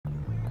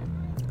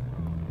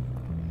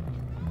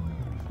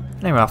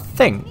Anyway, I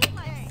think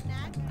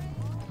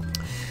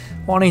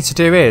what I need to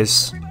do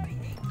is...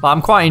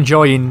 I'm quite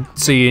enjoying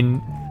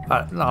seeing...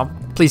 no,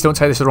 please don't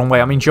take this the wrong way.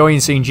 I'm enjoying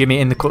seeing Jimmy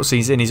in the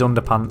cutscenes in his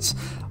underpants.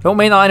 I don't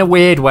mean that in a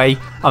weird way.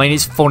 I mean,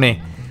 it's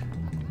funny.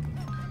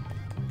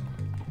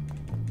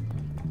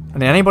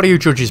 And anybody who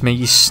judges me,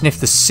 you sniff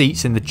the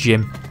seats in the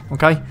gym.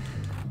 Okay?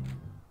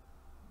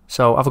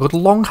 So, have a good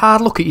long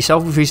hard look at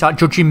yourself before you start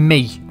judging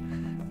me.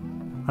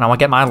 And I want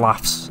to get my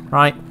laughs.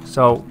 Right?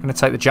 So, I'm going to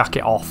take the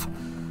jacket off.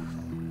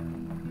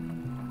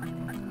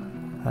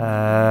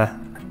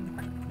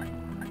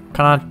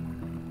 Can I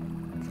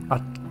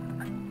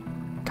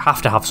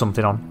have to have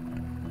something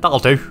on. That'll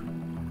do.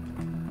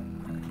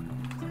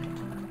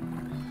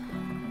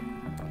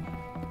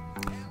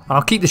 And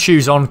I'll keep the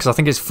shoes on because I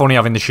think it's funny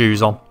having the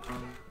shoes on.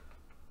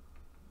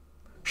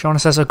 Shauna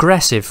says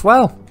aggressive.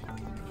 Well,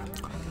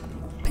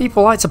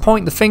 people like to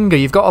point the finger.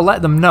 You've got to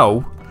let them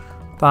know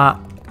that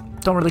I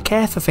don't really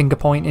care for finger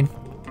pointing.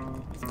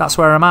 That's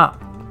where I'm at.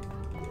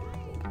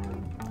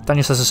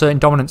 Daniel says a certain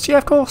dominance. Yeah,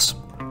 of course.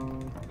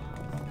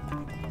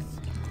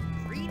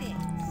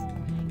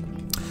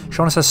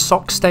 Shauna says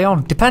socks stay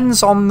on.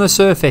 Depends on the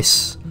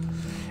surface.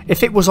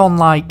 If it was on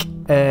like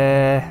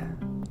I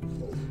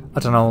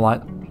don't know,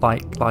 like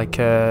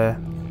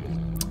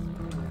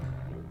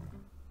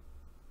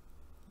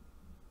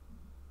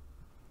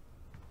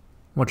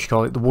what do you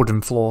call it? The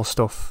wooden floor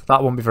stuff.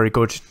 That won't be very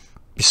good.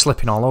 You're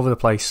slipping all over the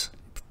place.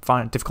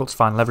 Find it difficult to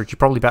find leverage. You're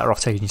probably better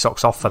off taking your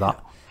socks off for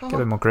that. Get a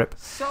bit more grip.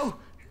 So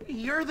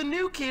you're the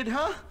new kid,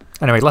 huh?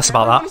 Anyway, less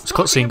about that. There's a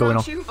cutscene going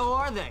on. Oh,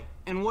 are they?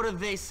 And what are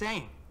they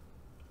saying?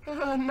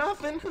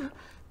 Nothing.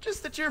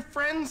 Just that you're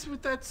friends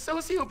with that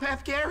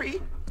sociopath Gary.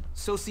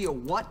 Socio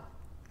what?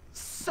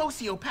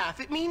 Sociopath.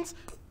 It means...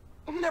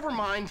 Never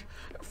mind.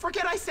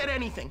 Forget I said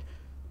anything.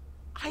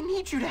 I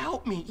need you to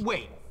help me.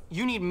 Wait,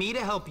 you need me to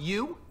help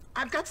you?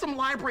 I've got some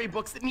library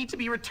books that need to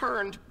be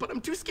returned, but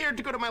I'm too scared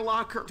to go to my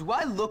locker. Do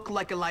I look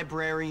like a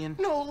librarian?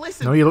 No,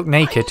 listen. No, you look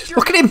naked.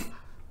 Look at him!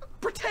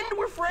 Pretend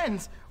we're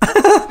friends.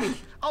 With me.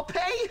 I'll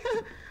pay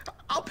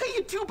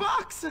you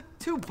 $2.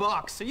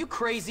 $2? Are you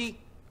crazy?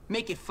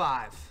 Make it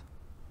 5.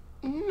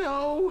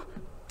 No,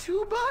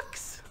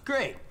 $2?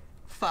 Great,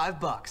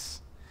 $5.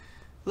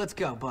 Let's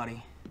go,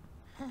 buddy.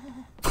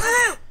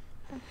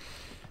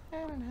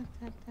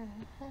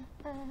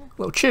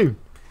 Little tune.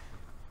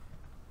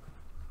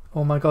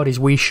 Oh my god, his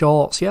wee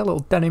shorts. Yeah, little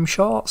denim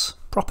shorts.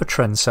 Proper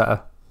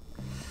trendsetter.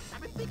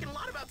 I've been thinking a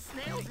lot about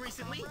snails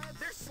recently.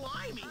 They're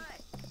slimy.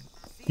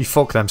 You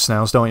fuck them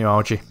snails, don't you,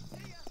 Algie?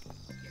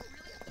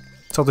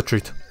 Tell the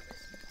truth.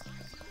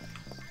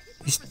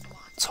 He's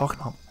talking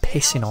about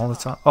pissing all the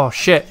time. Oh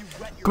shit.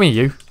 Come here,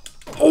 you.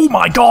 Oh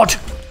my god!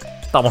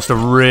 That must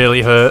have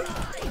really hurt.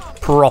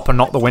 Proper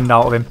knocked the wind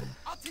out of him.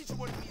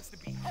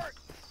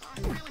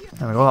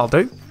 There we go, that'll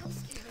do.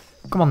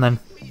 Come on then.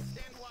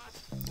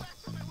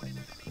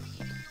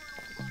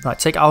 Right,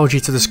 take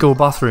Algie to the school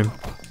bathroom.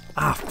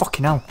 Ah,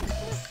 fucking hell.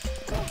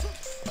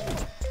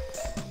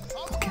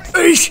 Fucking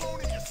eesh!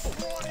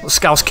 Little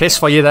Scout's kiss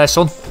for you there,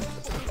 son.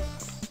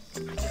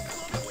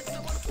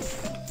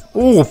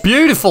 Oh,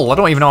 beautiful! I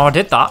don't even know how I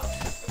did that.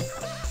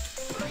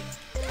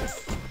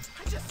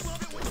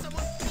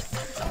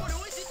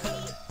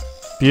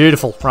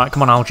 Beautiful. Right,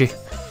 come on, Algie.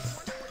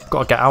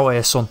 Got to get out of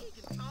here, son.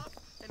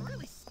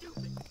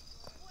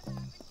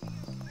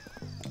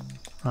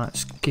 Right,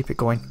 let's keep it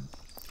going.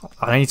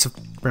 I need to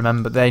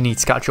remember they need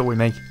to catch up with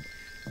me.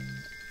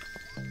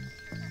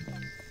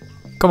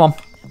 Come on.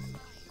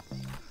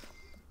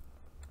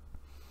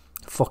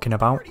 Fucking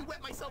about.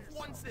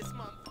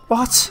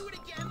 What?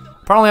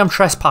 Apparently I'm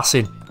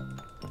trespassing.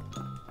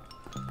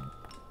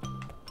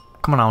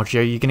 Come on,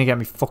 Algie, you're gonna get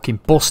me fucking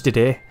busted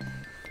here.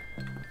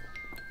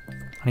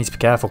 I need to be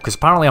careful because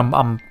apparently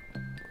I'm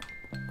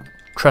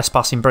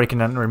trespassing,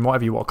 breaking, entering,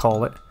 whatever you want to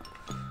call it.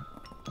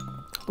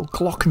 Little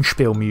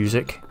glockenspiel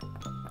music.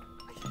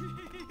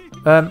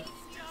 What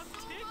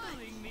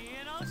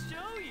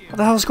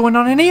the hell's going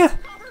on in here?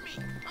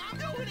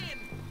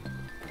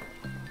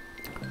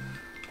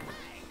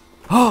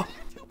 Oh,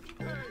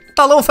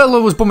 that little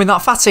fella was bumming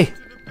that fatty.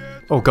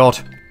 Oh god.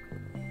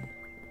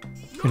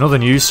 In other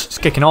news, it's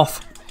kicking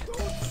off.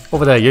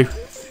 Over there, you.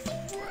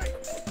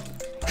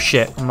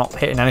 Shit, I'm not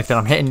hitting anything.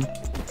 I'm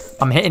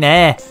hitting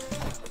air.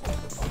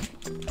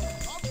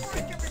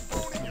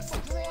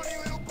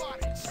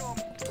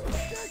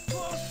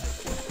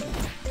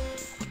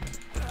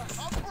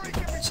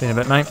 See you in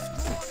a bit, mate.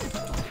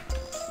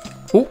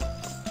 Oh,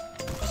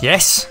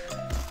 yes,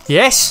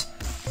 yes,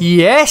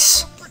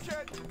 yes.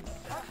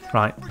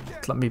 Right,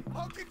 let me.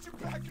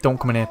 Don't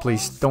come in here,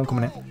 please. Don't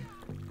come in here.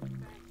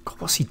 God,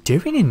 what's he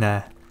doing in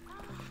there?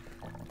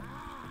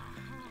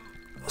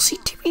 What's he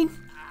doing?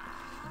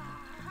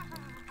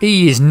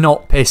 He is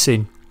not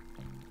pissing.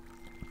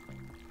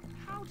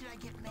 How did I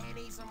get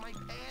mayonnaise on my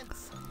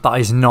pants? That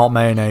is not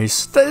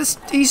mayonnaise.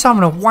 He's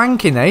having a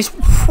wank in there. He's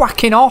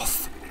whacking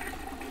off.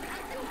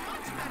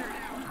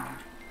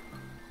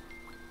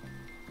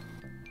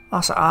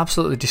 That's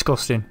absolutely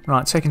disgusting.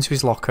 Right, take him to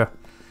his locker.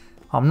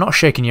 I'm not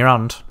shaking your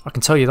hand. I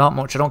can tell you that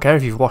much. I don't care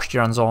if you've washed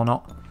your hands or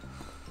not.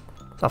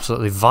 It's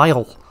absolutely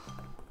vile.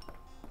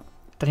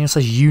 Daniel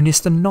says Eunice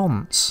the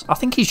nonce. I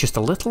think he's just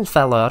a little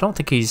fella. I don't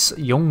think he's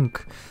young.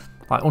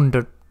 Like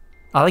under...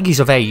 I think he's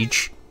of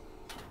age.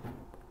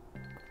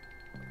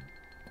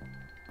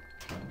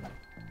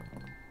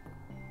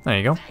 There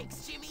you go.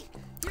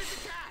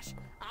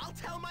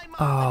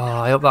 Oh,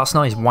 I hope that's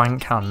not his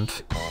wank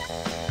hand.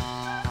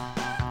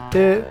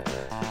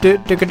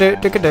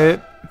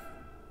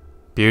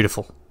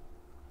 Beautiful.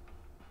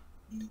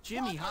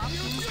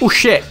 Oh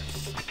shit!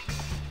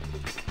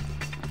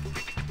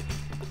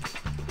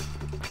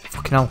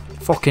 Fucking hell.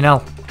 Fucking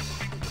hell.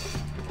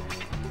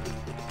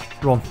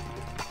 Run.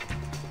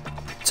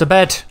 To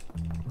bed.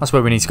 That's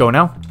where we need to go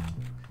now.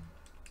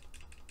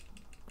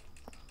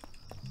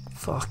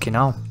 Fucking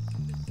hell.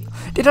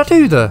 Did I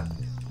do the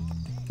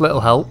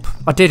little help?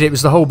 I did, it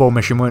was the hobo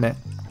mission, weren't it?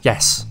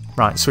 Yes.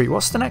 Right, sweet.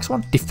 What's the next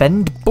one?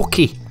 Defend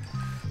Bucky.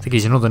 I think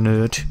he's another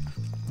nerd.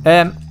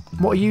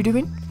 What are you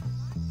doing?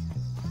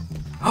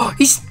 Oh,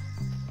 he's...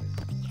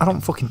 I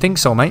don't fucking think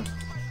so, mate.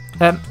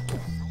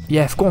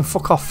 Yeah, go on,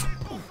 fuck off.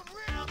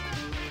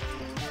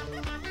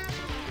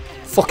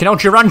 Fucking hell,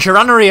 Duran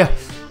are here.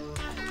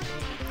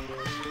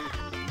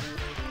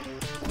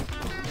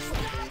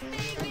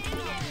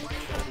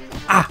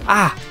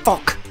 Ah,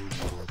 fuck.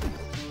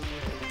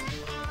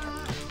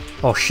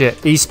 Oh shit,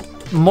 he's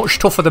much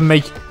tougher than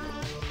me.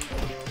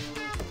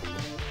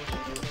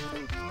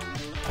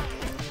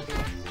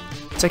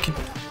 Taking...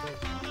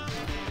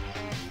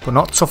 But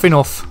not tough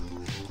enough.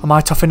 Am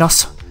I tough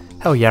enough?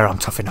 Hell yeah, I'm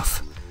tough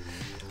enough.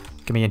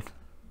 Get me in.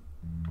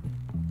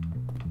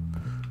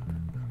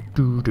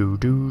 Do do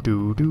do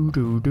do do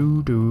do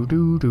do do do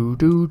do do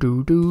do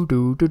do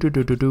do do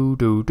do do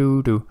do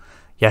do do.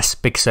 Yes,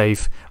 big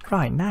save.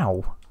 Right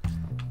now,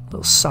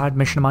 little side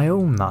mission of my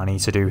own that I need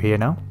to do here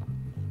now.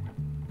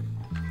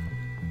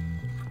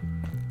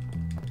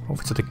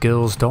 Over to the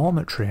girls'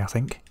 dormitory, I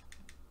think.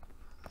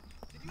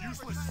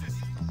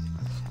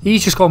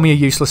 He's just called me a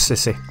useless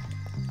sissy.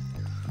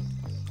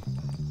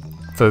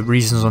 For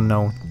reasons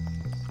unknown.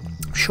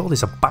 I'm sure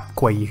there's a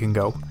back way you can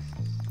go.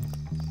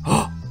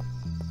 Oh!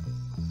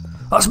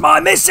 That's my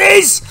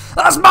missus!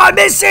 That's my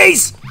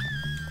missus!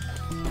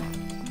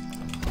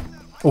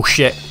 Oh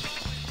shit.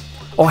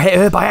 Oh, I hit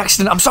her by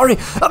accident. I'm sorry!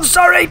 I'm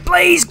sorry!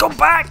 Please, come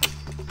back!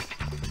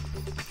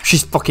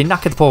 She's fucking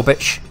knackered, poor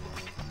bitch.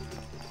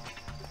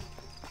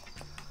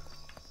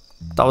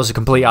 That was a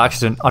complete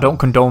accident. I don't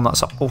condone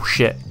that. Oh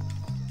shit.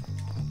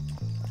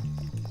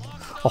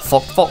 Oh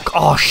fuck, fuck.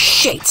 Oh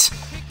shit!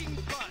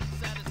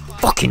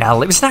 Fucking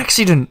hell, it was an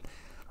accident.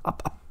 I'm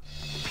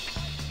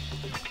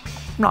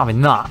not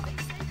having that.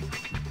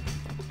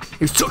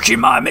 He was touching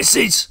my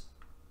missus.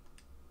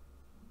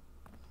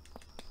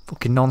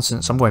 Fucking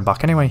nonsense. I'm going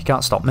back anyway. You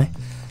can't stop me.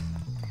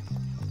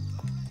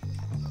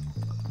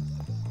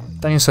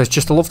 Daniel says,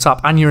 just a love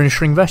tap and you're in a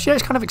string vest. Yeah,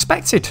 it's kind of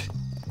expected.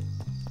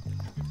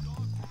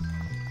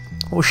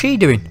 What was she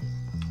doing?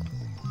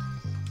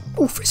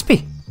 Oh,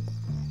 frisbee.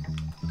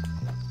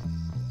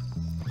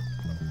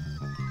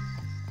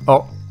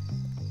 Oh.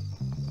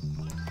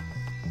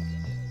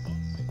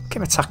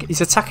 Keep attacking.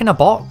 He's attacking a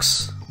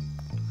box.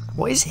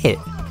 What is it?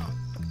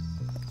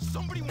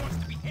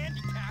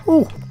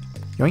 Oh.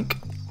 Yoink.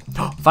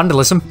 Oh,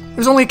 vandalism. It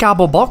was only a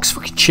cardboard box.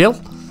 Fucking chill.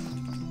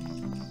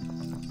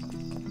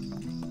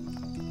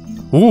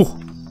 Ooh.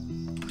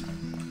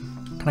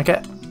 Can I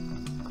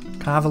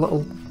have a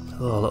little...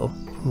 Oh, a little...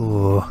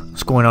 Oh,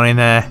 what's going on in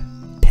there?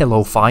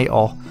 Pillow fight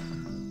or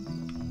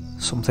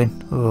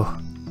something? Oh.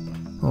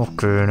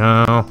 Okay,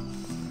 now.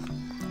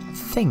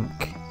 Think.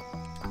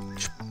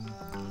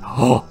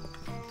 Oh.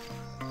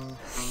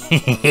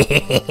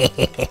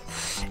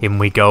 In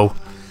we go.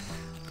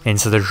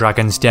 Into the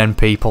dragon's den,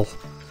 people.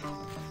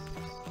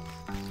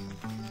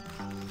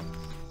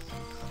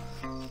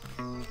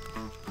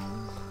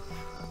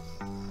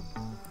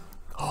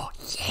 Oh,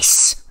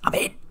 yes! I'm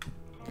in!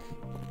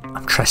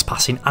 I'm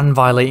trespassing and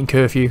violating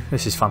curfew.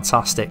 This is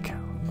fantastic.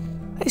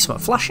 There's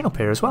something flashing up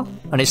here as well.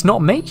 And it's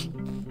not me.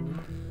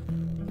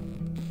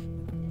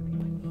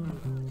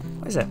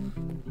 What is it?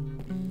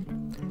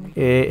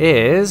 It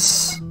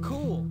is...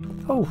 Cool.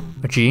 Oh,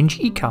 a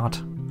G&G card.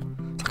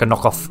 It's like a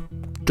knockoff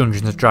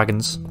Dungeons and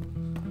Dragons.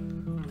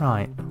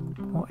 Right.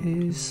 What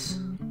is...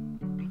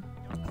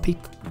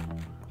 People...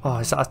 Oh,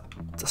 is that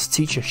that's a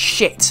teacher?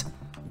 Shit!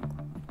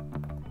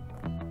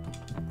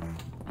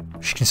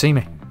 She can see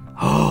me.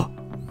 Oh!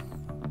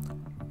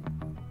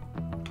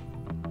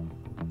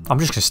 I'm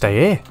just gonna stay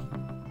here.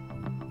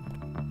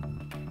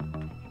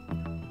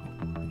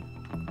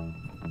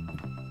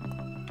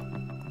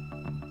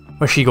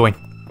 Where's she going?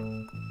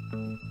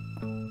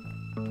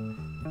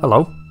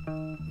 Hello?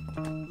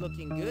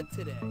 Looking good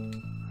today.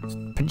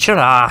 Pinch your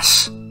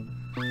ass.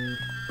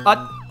 I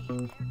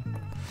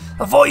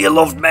thought you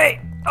loved me.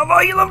 I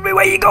thought you loved me.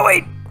 Where are you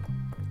going?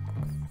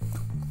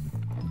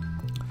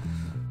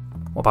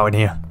 What about in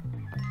here?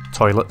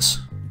 Toilets.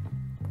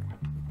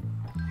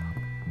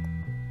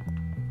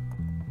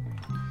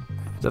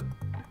 The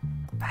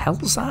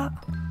hell's that?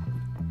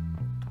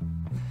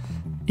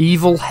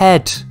 Evil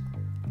Head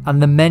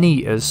and the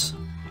Men-Eaters.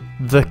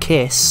 The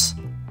Kiss.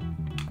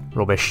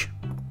 Rubbish.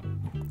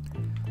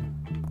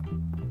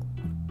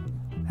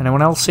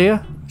 Anyone else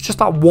here? It's just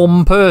that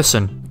one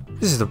person.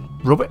 This is the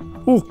rubbish.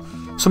 Oh,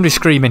 somebody's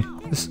screaming.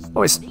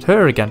 Oh, it's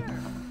her again.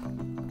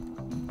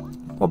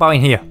 What about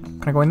in here?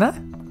 Can I go in there?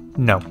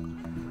 No.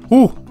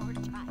 Ooh,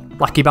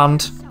 Lackey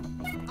Band.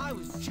 I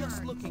was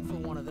just looking for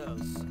one of those.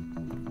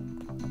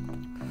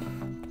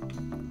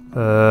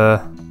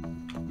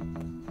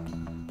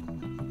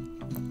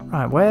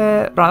 Right,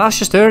 where? Right, that's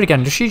just her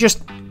again. Does she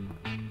just?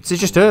 Is it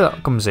just her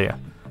that comes here?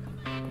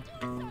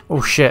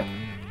 Oh shit!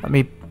 Let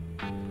me.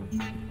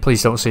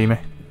 Please don't see me.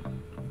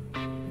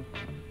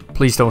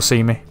 Please don't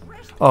see me.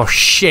 Oh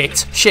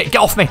shit! Shit!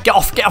 Get off me! Get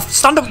off! Get off!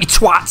 Stand up, you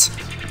twat!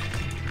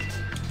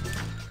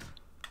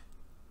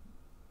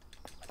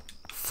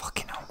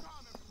 Fucking hell!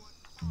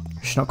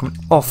 She's not coming.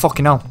 Oh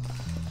fucking hell!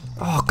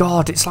 Oh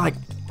god! It's like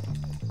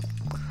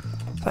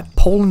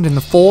Poland in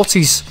the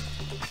 40s.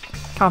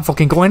 Can't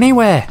fucking go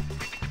anywhere.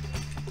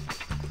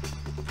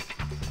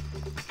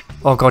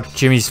 Oh god,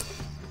 Jimmy's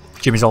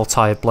all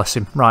tired, bless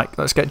him. Right,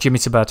 let's get Jimmy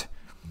to bed.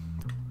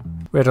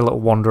 We had a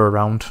little wander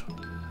around.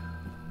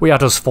 We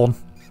had us fun.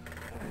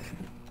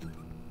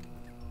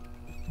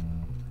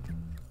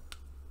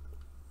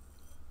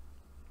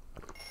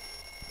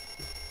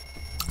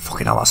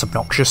 Fucking hell, that's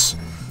obnoxious.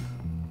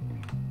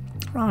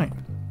 Right,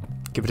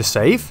 give it a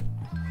save.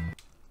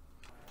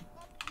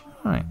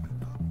 Right.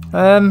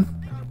 Right,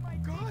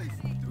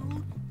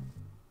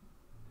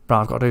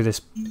 I've got to do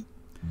this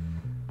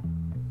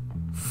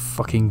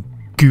fucking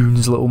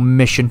goon's little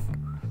mission.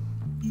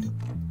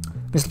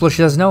 Mr. Plush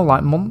says no,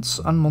 like months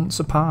and months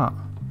apart.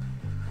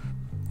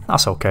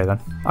 That's okay then.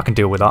 I can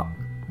deal with that.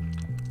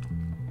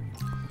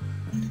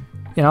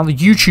 You know, the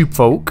YouTube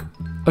folk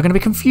are going to be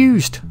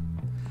confused.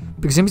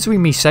 Because in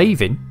between me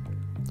saving,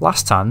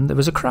 last time there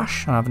was a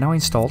crash and I've now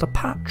installed a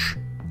patch.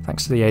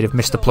 Thanks to the aid of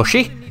Mr.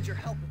 Plushy.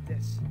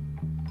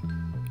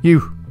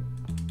 You.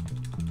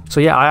 So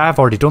yeah, I have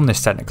already done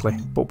this technically,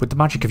 but with the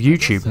magic of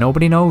YouTube,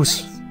 nobody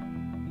knows.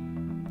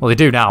 Well, they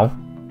do now.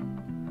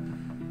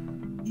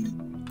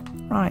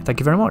 Right, thank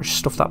you very much.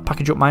 Stuff that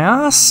package up my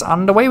ass,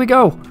 and away we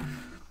go.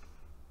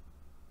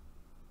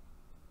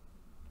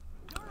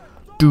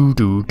 Do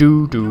do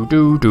do do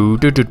do do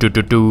do do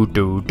do do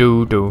do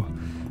do do.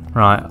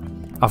 Right,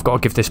 I've got to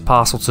give this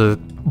parcel to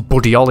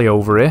Buddy Ollie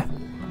over here.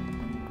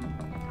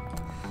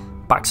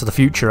 Back to the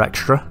Future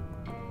extra.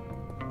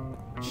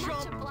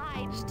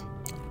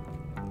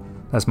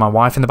 There's my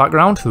wife in the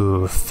background.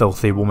 Ooh,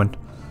 filthy woman.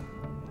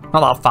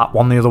 Not that fat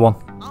one, the other one.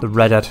 The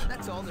redhead.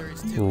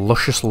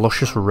 Luscious,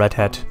 luscious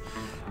redhead.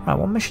 Right,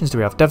 what missions do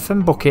we have?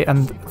 Devon Bucket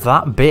and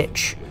that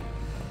bitch.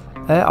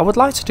 I would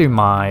like to do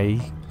my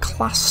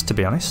class, to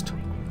be honest.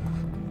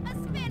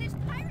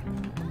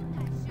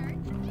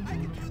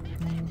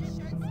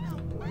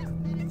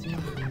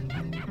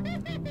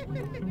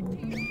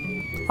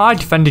 I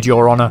defended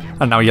your honour,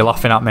 and now you're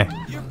laughing at me.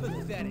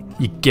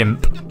 You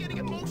gimp.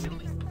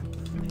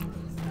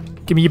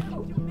 Give me your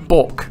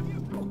book.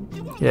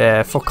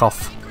 Yeah, fuck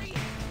off.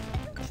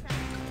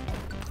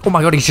 Oh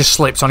my god, he's just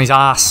slipped on his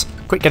ass.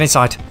 Quick, get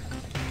inside.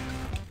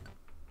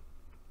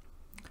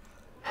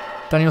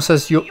 Daniel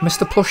says,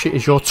 Mr. Plushie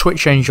is your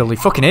Twitch angel. He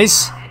fucking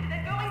is.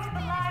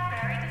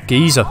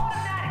 Geezer.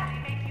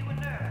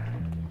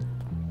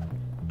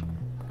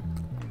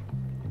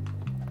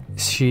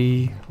 Is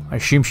she... I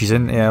assume she's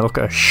in... Yeah, look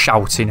at her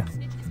shouting.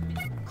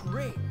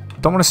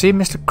 Don't want to see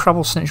Mr.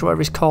 Crabble Snitch,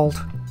 whatever he's called.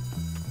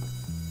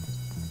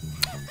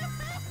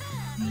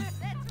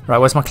 Right,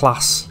 where's my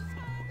class?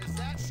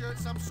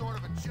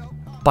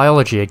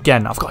 Biology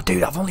again. I've got to do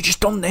that. I've only just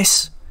done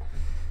this.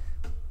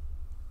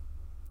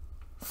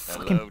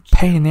 Fucking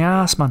pain in the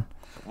ass, man.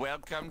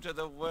 Welcome to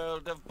the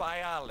world of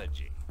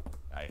biology.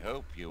 I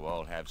hope you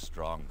all have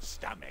strong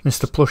stomachs.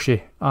 Mr.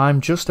 Plushie, I'm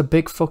just a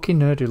big fucking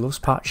nerd who loves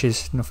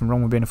patches. Nothing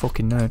wrong with being a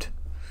fucking nerd.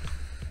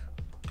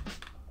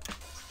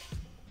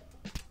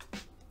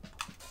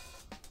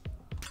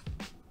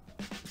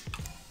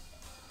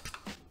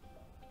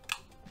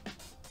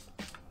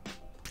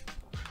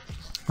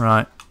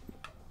 Right.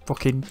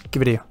 Fucking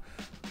give it here.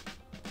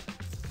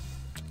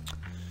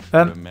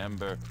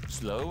 Remember,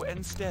 slow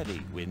and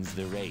steady wins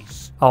the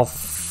race. I'll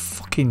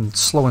fucking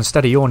slow and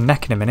steady your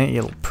neck in a minute,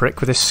 you little prick,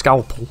 with this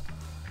scalpel.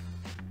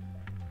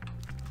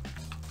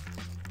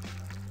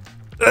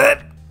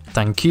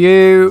 Thank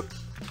you.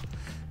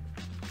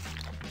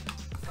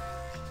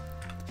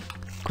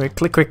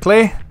 Quickly,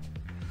 quickly.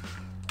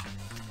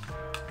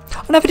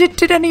 I never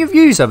did any of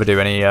yous ever do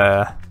any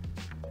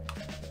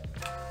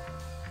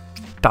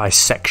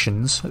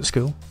dissections at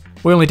school?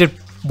 We only did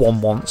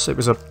one once. It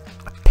was a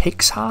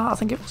pig's heart, I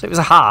think it was. It was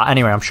a heart.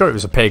 Anyway, I'm sure it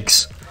was a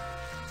pig's.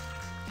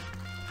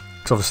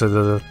 Because obviously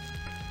they're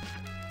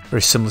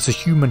very similar to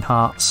human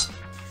hearts.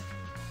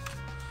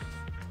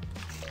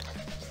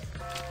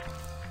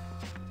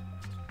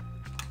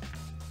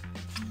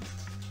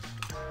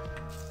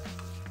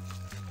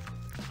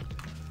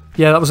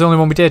 Yeah, that was the only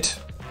one we did.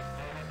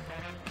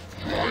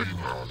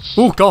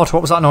 Oh god,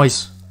 what was that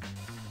noise?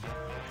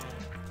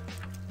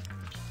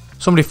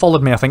 Somebody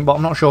followed me, I think, but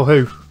I'm not sure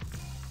who.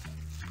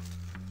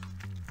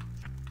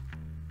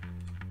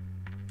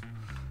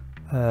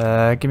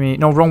 Give me...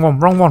 No, wrong one,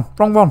 wrong one,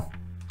 wrong one.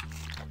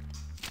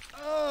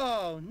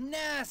 Oh,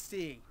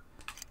 nasty.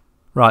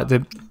 Right,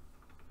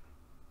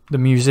 the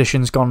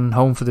musician's gone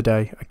home for the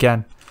day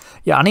again.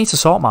 Yeah, I need to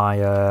sort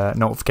my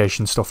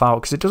notification stuff out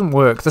because it doesn't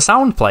work. The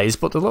sound plays,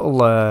 but the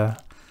little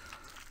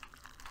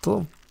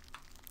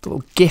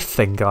GIF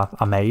thing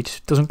I made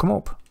doesn't come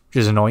up, which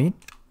is annoying.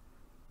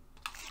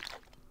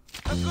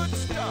 A good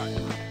start.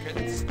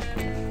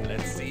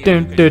 Let's see.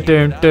 Doom, doom,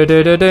 doom, doom,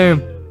 doom,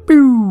 doom.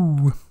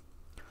 Boo!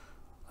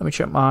 Let me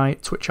check my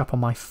Twitch app on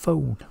my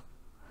phone.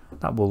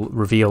 That will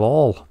reveal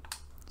all.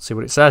 See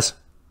what it says.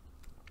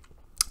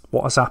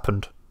 What has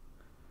happened?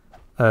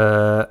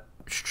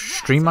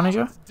 Stream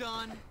manager?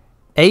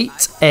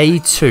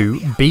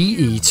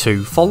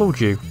 8A2BE2 followed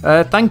you.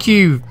 Thank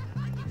you,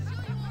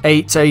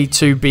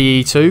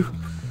 8A2BE2.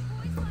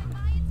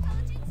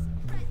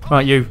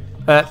 Right, you.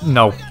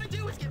 No.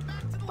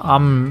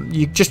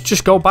 You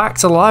just go back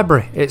to the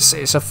library. It's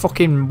a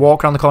fucking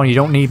walk around the corner. You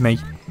don't need me.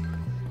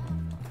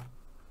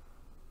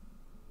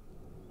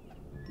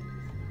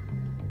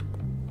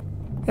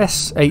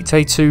 Yes,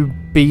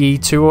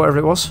 8A2BE2 or whatever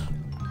it was.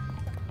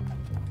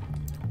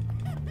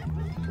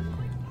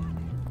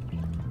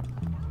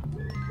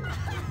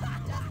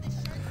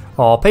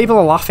 Oh, people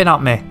are laughing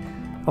at me.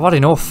 I've had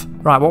enough.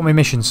 Right, what are my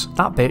missions?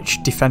 That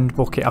bitch, defend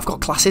bucket. I've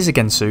got classes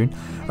again soon.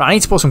 Right, I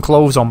need to put some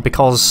clothes on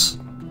because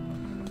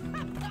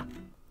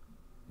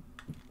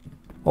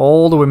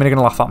all the women are going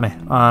to laugh at me.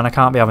 And I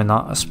can't be having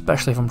that,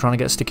 especially if I'm trying to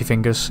get sticky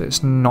fingers.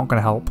 It's not going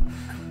to help.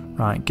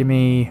 Right, give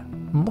me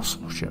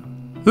muscle shit.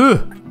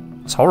 Ugh,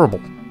 it's horrible.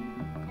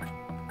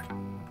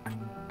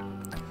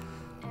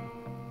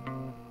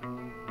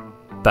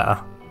 Better.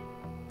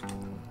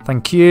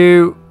 Thank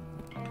you.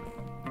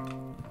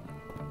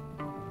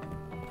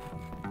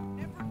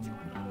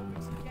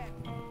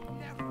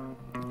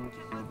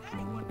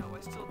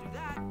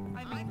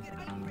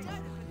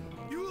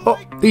 Oh,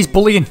 he's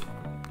bullying.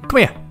 Come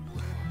here.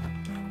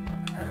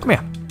 Come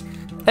here.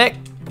 Hey,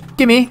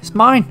 gimme. It's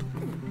mine.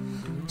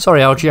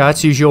 Sorry, Algie. I had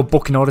to use your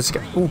book in order to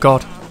get... Oh,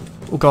 God.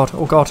 Oh, God.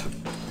 Oh, God.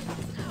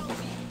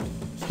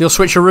 You'll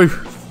switcheroo.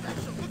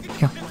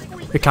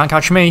 You can't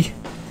catch me.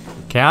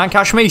 Can't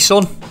catch me,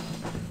 son.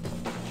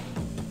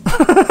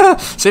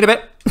 See you in a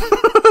bit.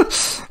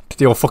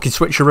 The old fucking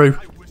switcheroo.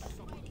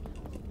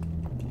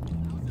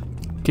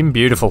 Fucking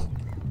beautiful.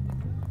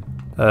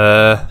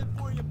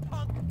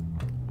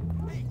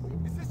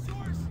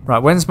 Right,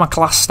 when's my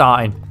class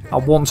starting? I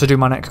want to do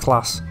my next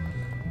class.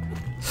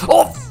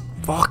 Oh,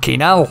 fucking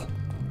hell.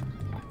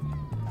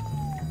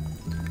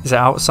 Is it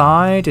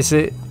outside? Is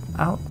it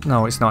out?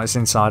 No, it's not. It's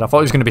inside. I thought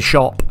it was going to be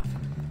shop.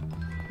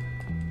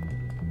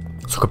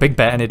 Took a big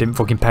bet and it didn't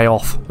fucking pay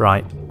off.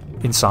 Right,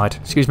 inside.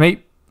 Excuse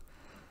me.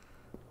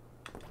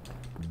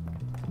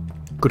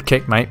 Good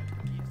kick, mate.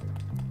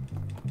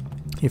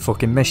 You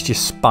fucking missed your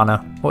spanner.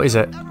 What is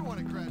it?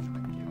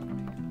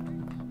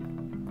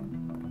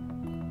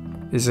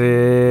 Is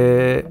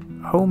it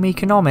home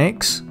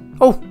economics?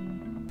 Oh,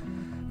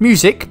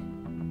 music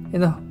in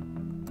the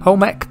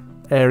home ec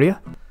area.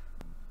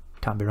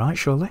 Can't be right,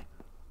 surely.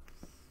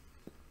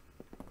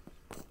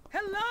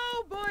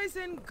 Hello, boys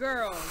and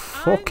girls.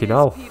 Fucking I'm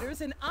hell. Miss Peters,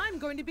 and I'm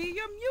going to be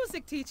your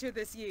music teacher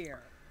this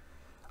year.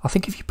 I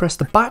think if you press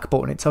the back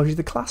button, it tells you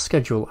the class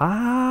schedule.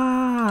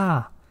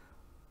 Ah,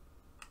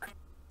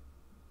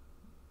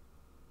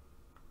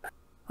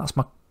 that's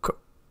my.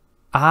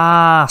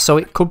 So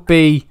it could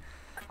be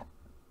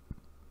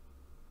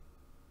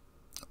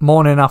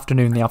morning and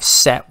afternoon. They have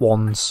set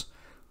ones.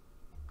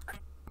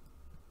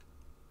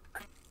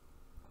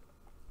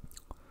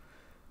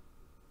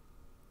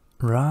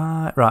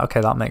 Right,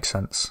 okay, that makes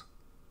sense.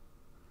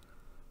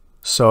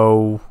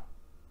 So,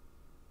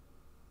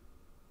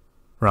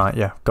 right,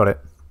 yeah, got it.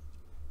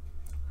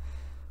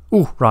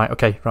 Ooh, right,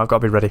 okay, right, I've got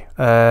to be ready.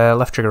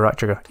 Left trigger, right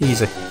trigger,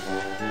 easy.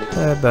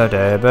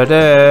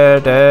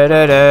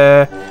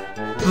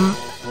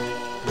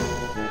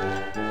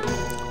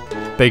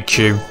 Big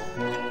tune.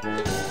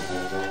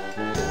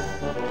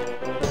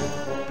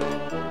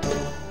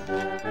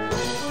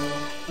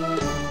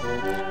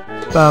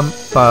 Bum,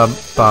 bum,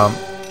 bum.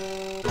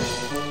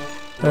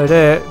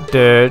 It's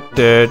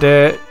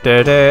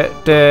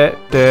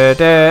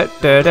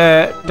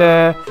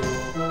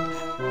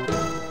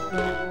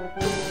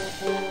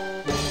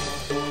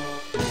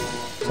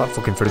like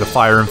fucking through the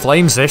fire and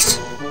flames,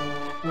 this.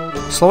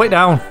 Slow it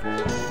down.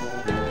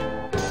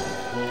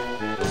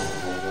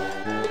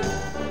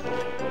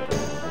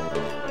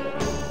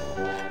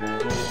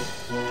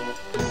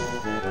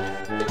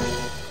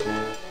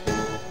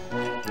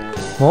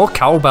 More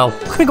cowbell.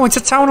 We're going to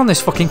town on this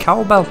fucking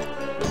cowbell.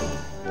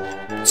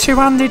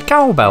 Two-handed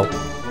cowbell.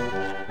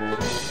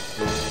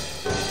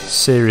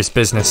 Serious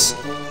business.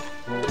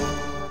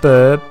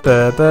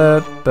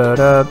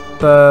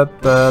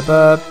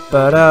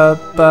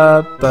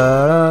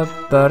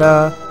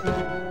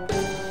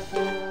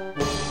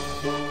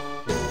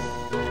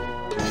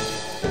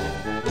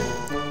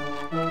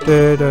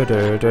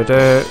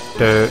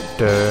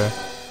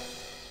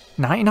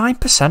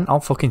 99%, I'll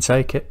fucking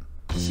take it.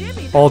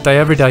 Jimmy, All day,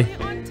 every day.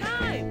 on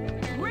time.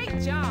 Great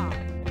job.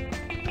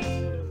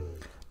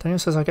 Daniel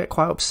says I get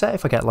quite upset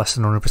if I get less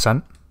than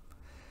 100%.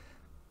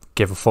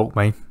 Give a fuck,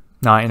 me.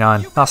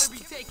 99.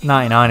 That's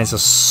 99 is a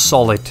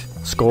solid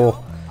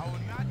score.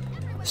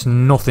 It's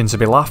nothing to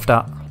be laughed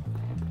at.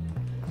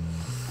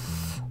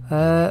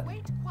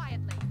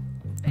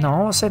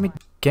 No, I said me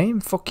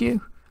game. Fuck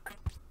you.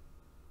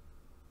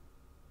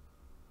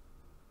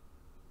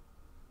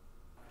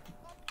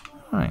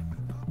 Right.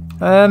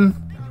 Right,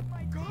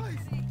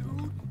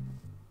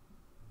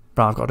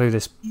 I've got to do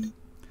this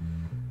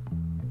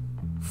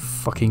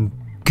fucking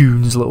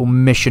goon's little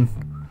mission.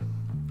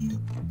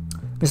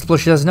 Mr.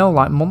 Plush says no,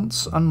 like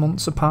months and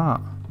months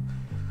apart.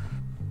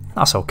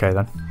 That's okay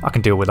then. I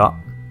can deal with that.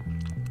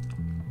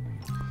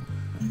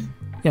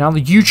 You know,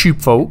 the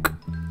YouTube folk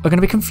are going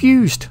to be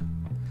confused.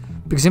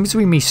 Because in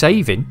between me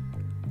saving,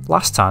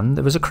 last time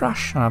there was a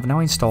crash and I've now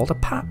installed a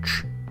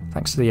patch.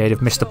 Thanks to the aid of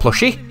Mr.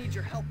 Plushy.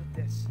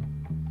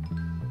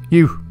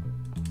 You.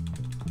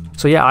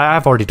 So yeah, I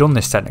have already done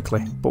this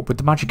technically, but with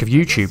the magic of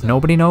YouTube,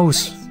 nobody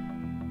knows.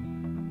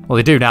 Well,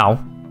 they do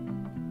now.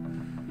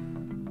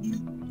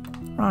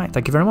 Right,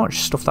 thank you very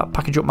much. Stuff that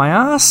package up my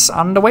ass,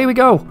 and away we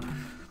go.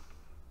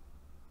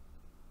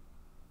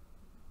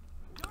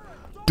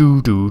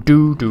 Do do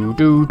do do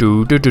do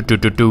do do do do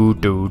do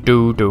do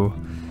do do.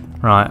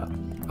 Right,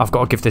 I've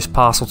got to give this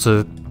parcel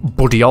to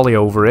Buddy Ollie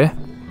over here.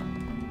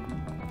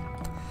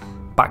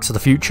 Back to the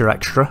Future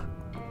extra.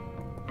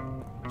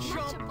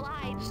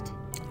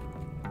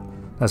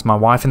 There's my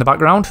wife in the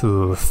background.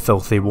 Ooh,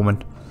 filthy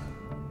woman.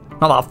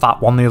 Not that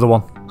fat one, the other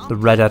one. The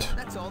redhead.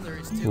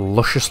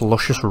 Luscious,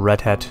 luscious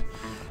redhead.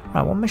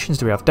 Right, what missions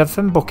do we have?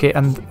 Devon Bucket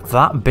and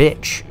that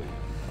bitch.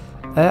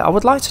 I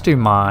would like to do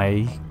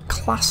my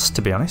class,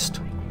 to be honest.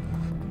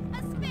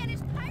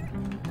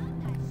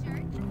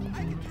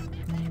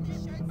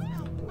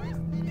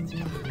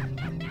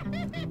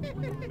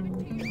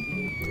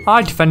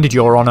 I defended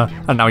your honour,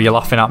 and now you're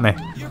laughing at me.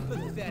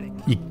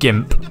 You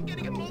gimp.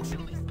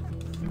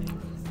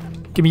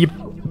 Give me your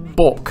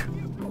book.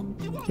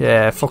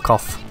 Yeah, fuck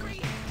off.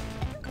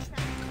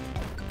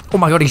 Oh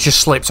my god, he's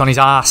just slipped on his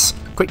ass.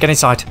 Quick, get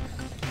inside.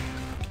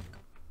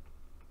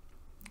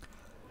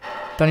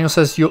 Daniel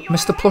says,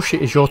 Mr.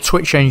 Plushie is your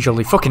Twitch angel.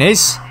 He fucking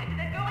is.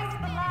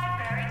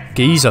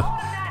 Geezer.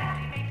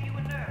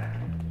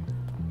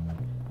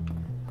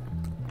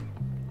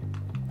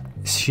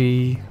 Is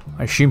she...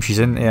 I assume she's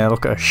in there.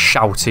 Look at her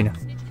shouting.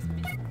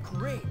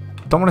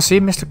 Don't want to see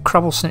Mr.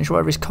 Crabble Snitch,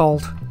 whatever he's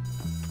called.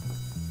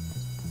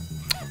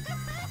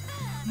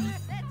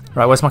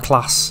 Right, where's my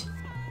class?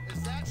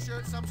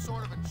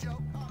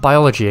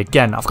 Biology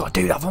again. I've got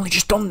to do that. I've only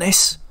just done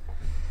this.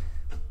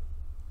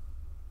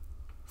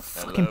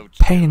 Fucking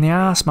pain in the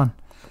ass, man.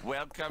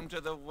 Welcome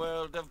to the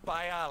world of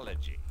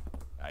biology.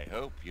 I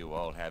hope you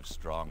all have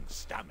strong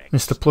stomachs.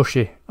 Mr.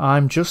 Plushie,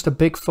 I'm just a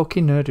big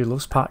fucking nerd who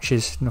loves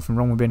patches. Nothing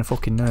wrong with being a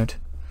fucking nerd.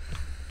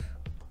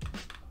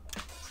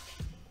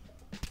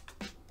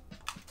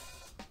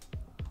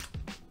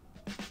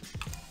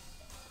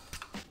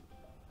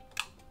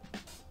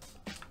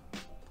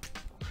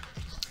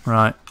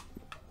 Right.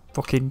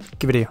 Fucking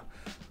give it here.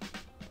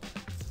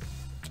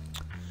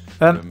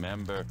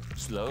 Remember,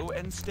 slow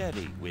and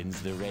steady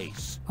wins the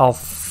race. I'll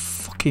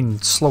fucking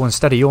slow and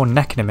steady your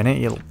neck in a minute,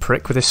 you little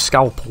prick, with this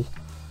scalpel.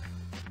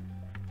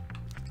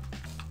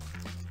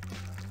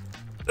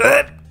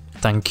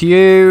 Thank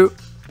you.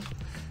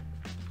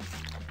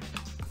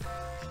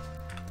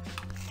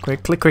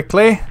 Quickly,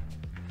 quickly.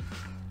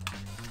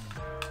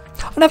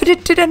 I never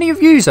did any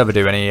of yous ever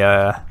do any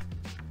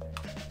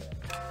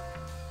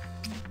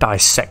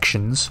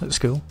dissections at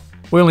school?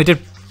 We only did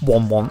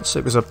one once.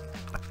 It was a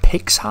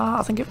pig's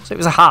heart, I think it was. It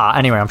was a heart.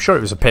 Anyway, I'm sure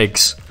it was a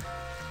pig's.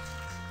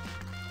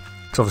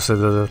 Because obviously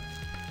they're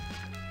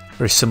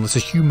very similar to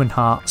human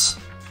hearts.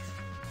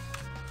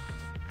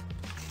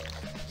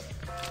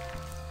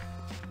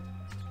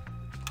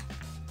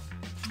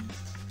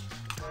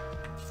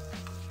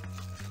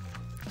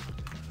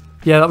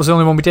 Yeah, that was the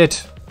only one we did.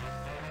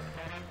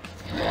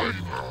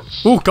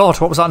 Oh god,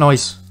 what was that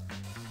noise?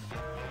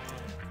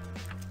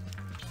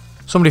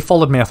 Somebody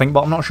followed me, I think,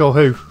 but I'm not sure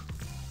who.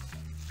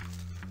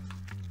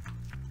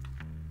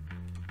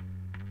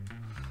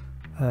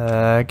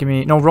 Give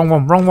me... No, wrong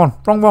one, wrong one,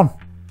 wrong one.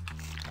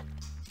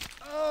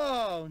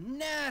 Oh,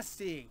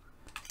 nasty.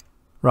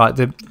 Right,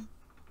 the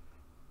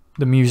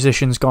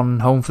musician's gone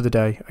home for the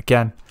day,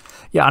 again.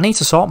 Yeah, I need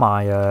to sort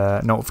my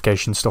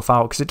notification stuff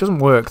out, because it doesn't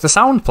work. The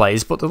sound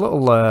plays, but the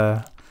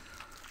little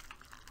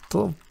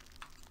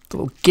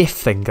GIF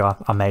thing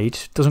I made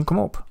doesn't come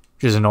up,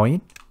 which is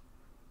annoying.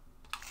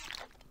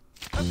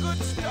 A good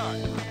start.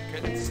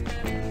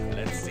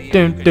 Let's see.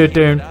 Doom, doom,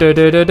 doom, doom,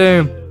 doom,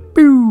 doom.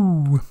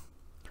 Boo!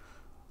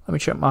 Let me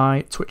check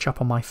my Twitch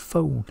app on my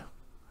phone.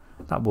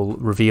 That will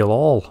reveal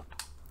all.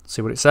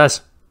 See what it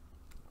says.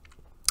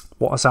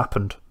 What has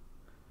happened?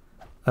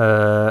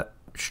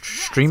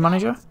 Stream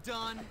manager?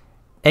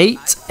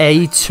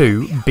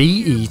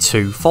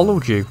 8A2BE2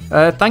 followed you.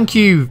 Thank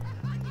you,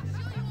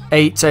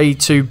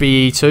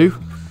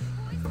 8A2BE2.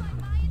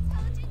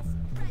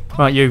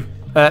 Right, you.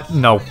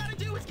 No.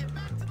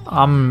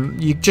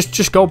 You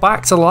just go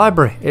back to the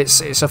library.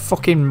 It's a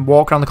fucking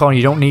walk around the corner.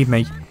 You don't need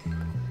me.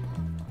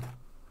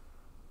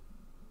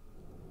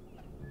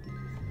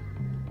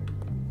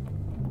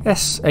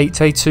 Yes,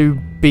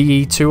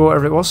 8A2BE2 or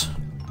whatever it was.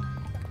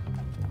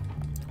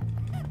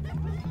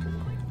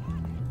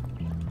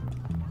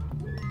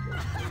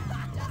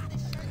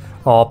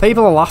 Oh,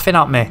 people are laughing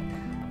at me.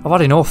 I've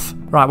had enough.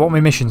 Right, what are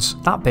my missions?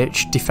 That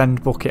bitch,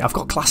 defend bucket. I've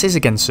got classes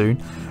again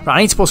soon. Right,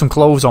 I need to put some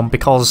clothes on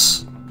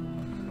because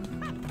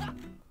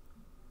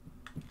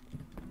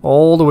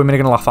all the women are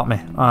going to laugh at me.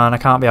 And I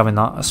can't be having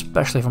that,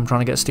 especially if I'm trying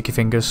to get sticky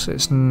fingers.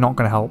 It's not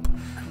going to help.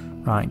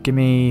 Right, give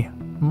me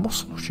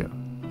muscle shit.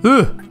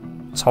 Ugh,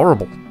 it's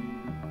horrible.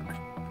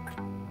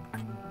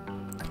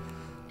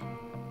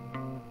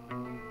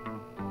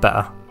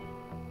 Better.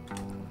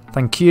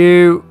 Thank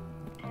you.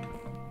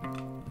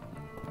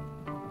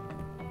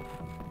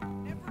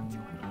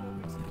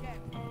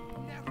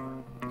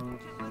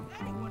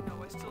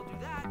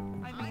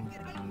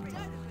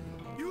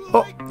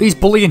 Oh, he's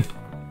bullying.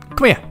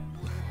 Come here.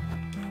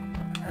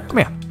 Come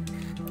here.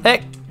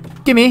 Hey,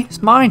 gimme.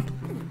 It's mine.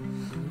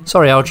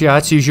 Sorry, Algie. I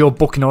had to use your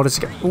book in order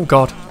to get... Oh,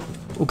 God.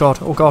 Oh, God.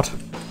 Oh, God.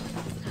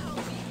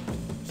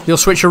 You'll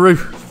switcheroo.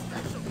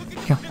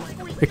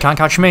 You can't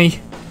catch me.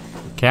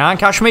 Can't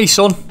catch me,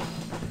 son.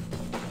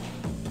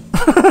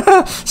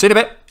 See you in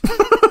a bit.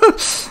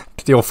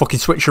 The old fucking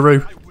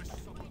switcheroo.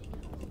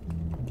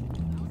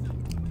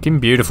 Fucking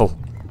beautiful.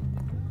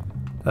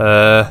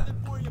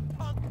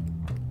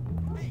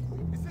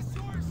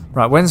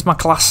 Right, when's my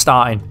class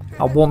starting?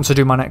 I want to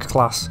do my next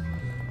class.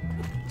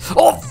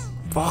 Oh,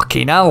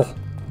 fucking hell.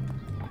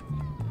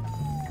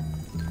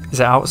 Is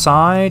it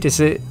outside?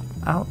 Is it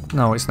out?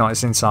 No, it's not.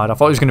 It's inside. I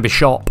thought it was going to be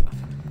shop.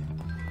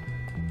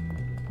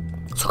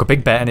 Took a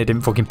big bet and it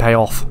didn't fucking pay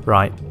off.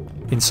 Right,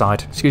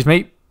 inside. Excuse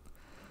me.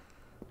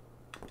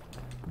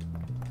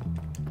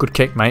 Good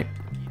kick, mate.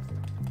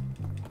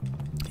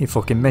 You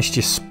fucking missed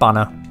your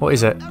spanner. What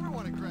is it?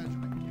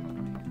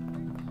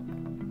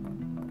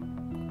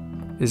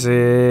 Is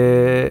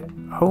it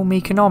home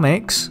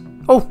economics?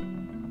 Oh,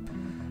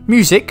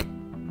 music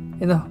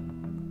in the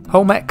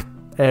home ec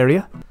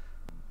area.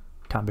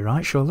 Can't be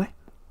right, surely.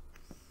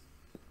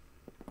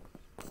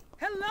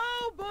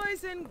 Hello,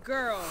 boys and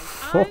girls.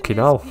 Fucking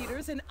I'm hell. Miss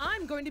Peters, and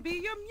I'm going to be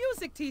your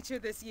music teacher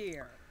this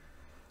year.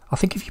 I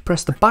think if you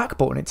press the back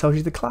button, it tells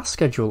you the class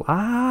schedule.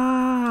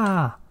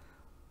 Ah,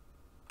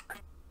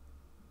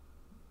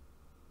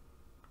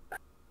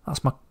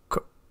 that's my.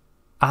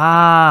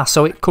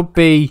 So it could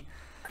be.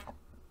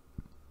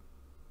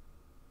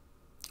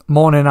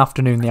 Morning and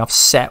afternoon, they have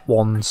set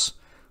ones.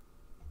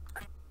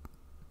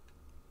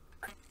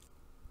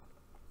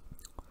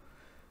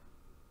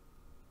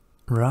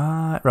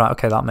 Right,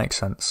 okay, that makes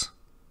sense.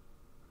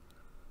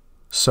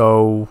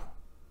 So,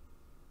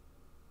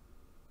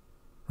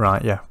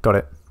 right, yeah, got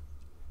it.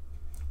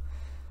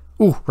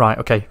 Ooh, right,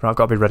 okay, right, I've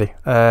got to be ready.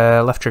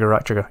 Left trigger,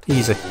 right trigger,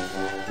 easy.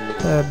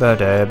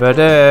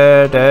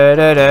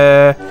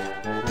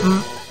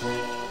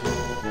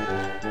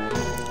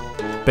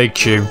 Big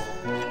tune.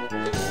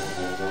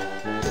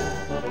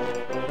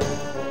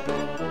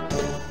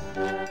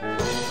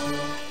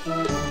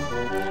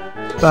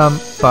 Bum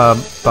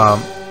bum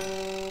bum.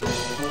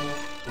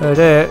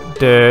 It's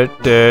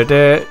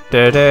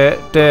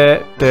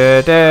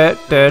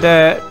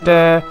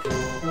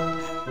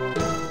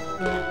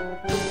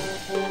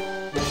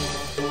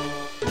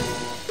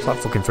like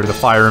fucking through the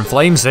fire and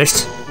flames,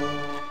 this.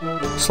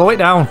 Slow it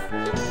down.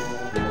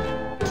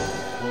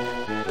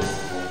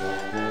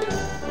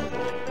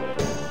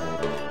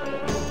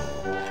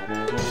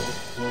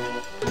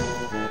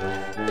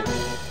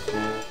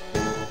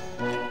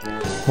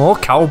 More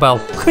cowbell.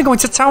 Could be going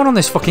to town on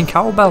this fucking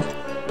cowbell.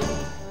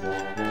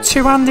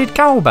 Two-handed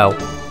cowbell.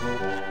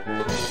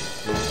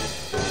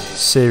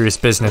 Serious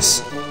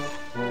business.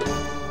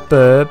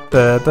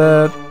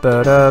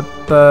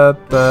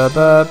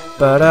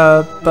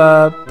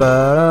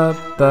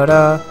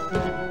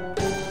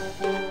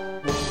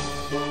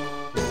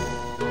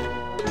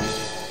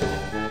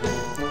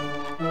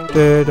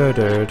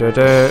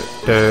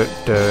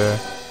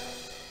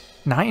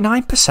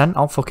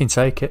 I'll fucking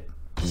take it.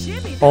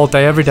 All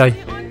day, every day.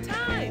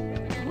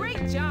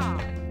 Great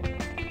job.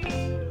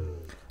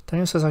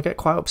 Daniel says I get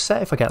quite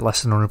upset if I get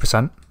less than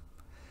 100%.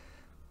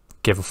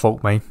 Give a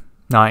fuck, me.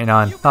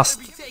 99.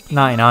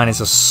 99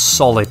 is a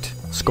solid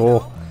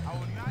score.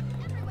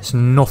 It's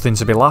nothing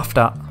to be laughed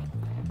at.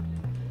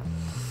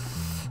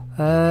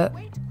 No,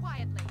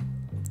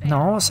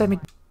 I want to save me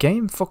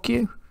game. Fuck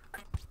you.